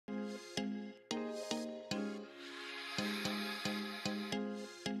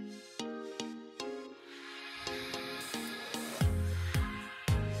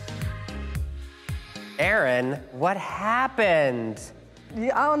Erin, what happened?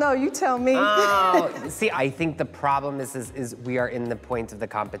 Yeah, I don't know, you tell me. Oh, see, I think the problem is we are in the point of the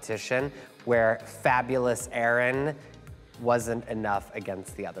competition where fabulous Erin wasn't enough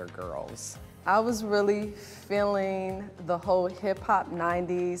against the other girls. I was really feeling the whole hip hop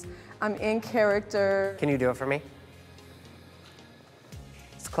 90s. I'm in character. Can you do it for me?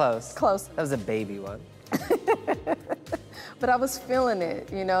 It's close. Close. That was a baby one. But I was feeling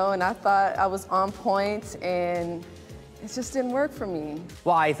it, you know, and I thought I was on point, and it just didn't work for me.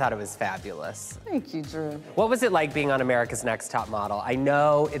 Well, I thought it was fabulous. Thank you, Drew. What was it like being on America's Next Top Model? I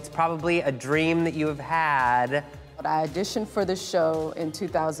know it's probably a dream that you have had. I auditioned for the show in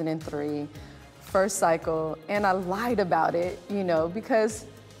 2003, first cycle, and I lied about it, you know, because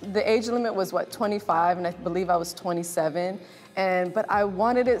the age limit was, what, 25, and I believe I was 27. But I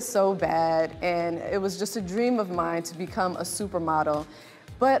wanted it so bad, and it was just a dream of mine to become a supermodel.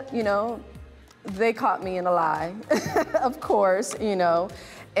 But, you know, they caught me in a lie, of course, you know.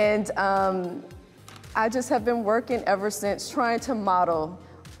 And I just have been working ever since, trying to model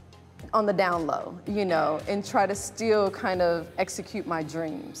on the down low, you know, and try to still kind of execute my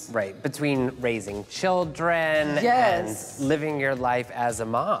dreams. Right, between raising children Yes. and living your life as a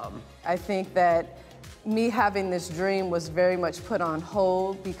mom. I think that me having this dream was very much put on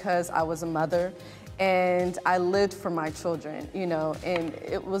hold because I was a mother and I lived for my children, you know, and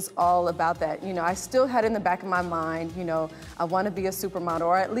it was all about that. You know, I still had in the back of my mind, you know, I want to be a supermodel,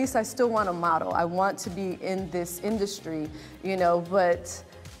 or at least I still want to model. I want to be in this industry, you know, but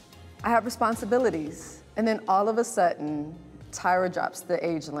I have responsibilities. And then all of a sudden, Tyra drops the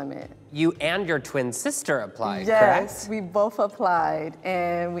age limit. You and your twin sister applied, Yes, correct? we both applied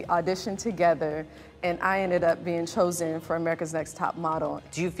and we auditioned together, and I ended up being chosen for America's Next Top Model.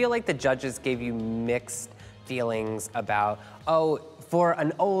 Do you feel like the judges gave you mixed feelings about, oh, for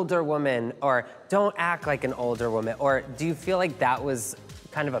an older woman, or don't act like an older woman, or do you feel like that was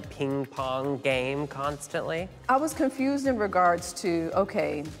kind of a ping pong game constantly? I was confused in regards to,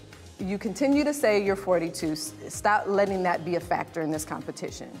 okay, you continue to say you're 42, stop letting that be a factor in this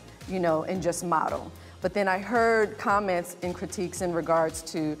competition, you know, and just model. But then I heard comments and critiques in regards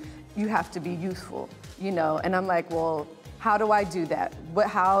to, you have to be youthful, you know, and I'm like, well, how do I do that?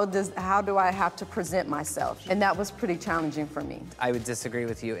 How do I have to present myself? And that was pretty challenging for me. I would disagree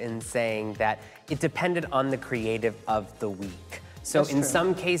with you in saying that it depended on the creative of the week. So That's in true.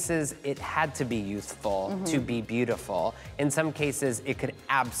 some cases, it had to be youthful to be beautiful. In some cases, it could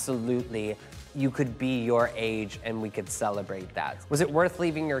absolutely, you could be your age and we could celebrate that. Was it worth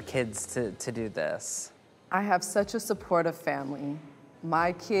leaving your kids to do this? I have such a supportive family.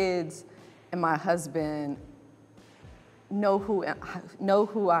 My kids and my husband know who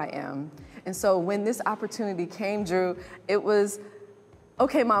I am. And so when this opportunity came, Drew, it was,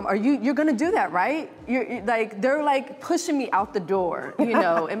 okay, Mom, you're gonna do that, right? They're like pushing me out the door, you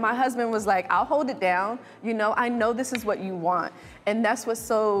know? And my husband was like, I'll hold it down, you know? I know this is what you want. And that's what's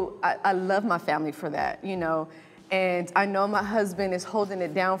so, I love my family for that, you know? And I know my husband is holding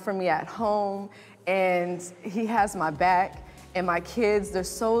it down for me at home, and he has my back. And my kids, they're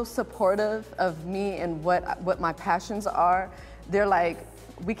so supportive of me and what my passions are. They're like,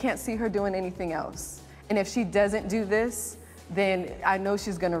 we can't see her doing anything else. And if she doesn't do this, then I know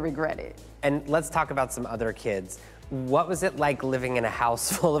she's gonna regret it. And let's talk about some other kids. What was it like living in a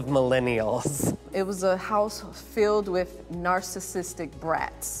house full of millennials? It was a house filled with narcissistic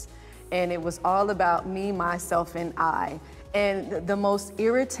brats. And it was all about me, myself, and I. And the most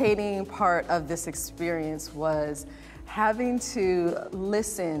irritating part of this experience was having to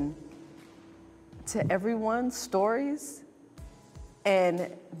listen to everyone's stories and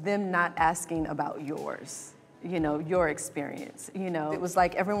them not asking about yours, you know, your experience, you know. It was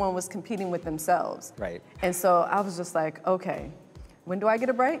like everyone was competing with themselves. Right. And so I was just like, okay, when do I get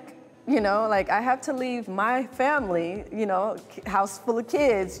a break? You know, like I have to leave my family, you know, house full of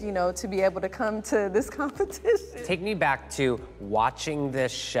kids, you know, to be able to come to this competition. Take me back to watching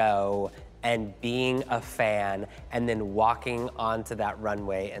this show and being a fan, and then walking onto that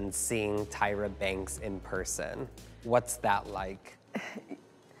runway and seeing Tyra Banks in person. What's that like?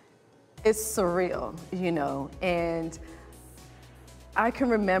 It's surreal, you know, and I can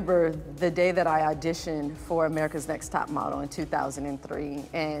remember the day that I auditioned for America's Next Top Model in 2003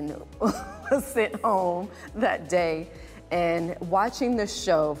 and was sent home that day, and watching the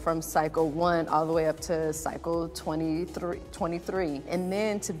show from cycle 1 all the way up to cycle 23, and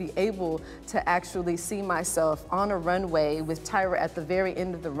then to be able to actually see myself on a runway with Tyra at the very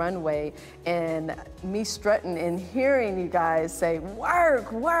end of the runway, and me strutting and hearing you guys say,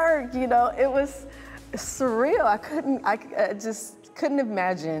 work, work, you know, it was surreal. I just couldn't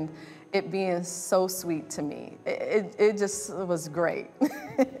imagine it being so sweet to me. It just was great.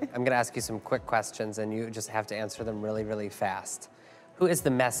 I'm gonna ask you some quick questions and you just have to answer them really, really fast. Who is the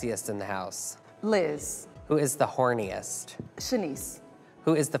messiest in the house? Liz. Who is the horniest? Shanice.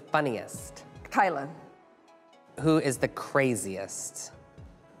 Who is the funniest? Kyla. Who is the craziest?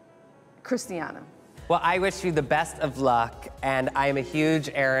 Christiana. Well, I wish you the best of luck, and I am a huge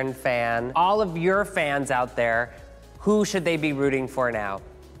Erin fan. All of your fans out there, who should they be rooting for now?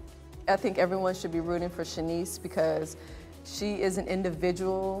 I think everyone should be rooting for Shanice because she is an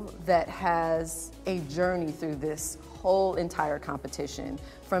individual that has a journey through this whole entire competition,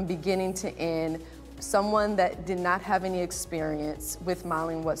 from beginning to end. Someone that did not have any experience with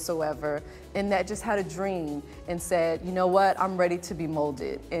modeling whatsoever, and that just had a dream and said, you know what, I'm ready to be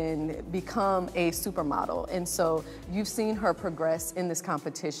molded and become a supermodel. And so you've seen her progress in this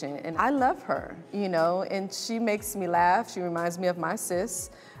competition, and I love her, you know, and she makes me laugh. She reminds me of my sis.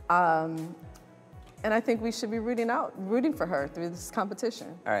 And I think we should be rooting for her through this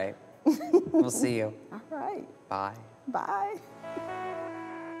competition. All right, we'll see you. All right. Bye. Bye.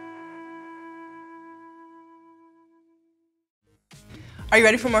 Are you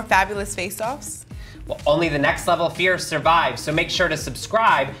ready for more fabulous face-offs? Well, only the next level fear survives, so make sure to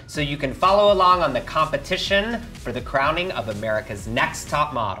subscribe so you can follow along on the competition for the crowning of America's Next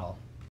Top Model.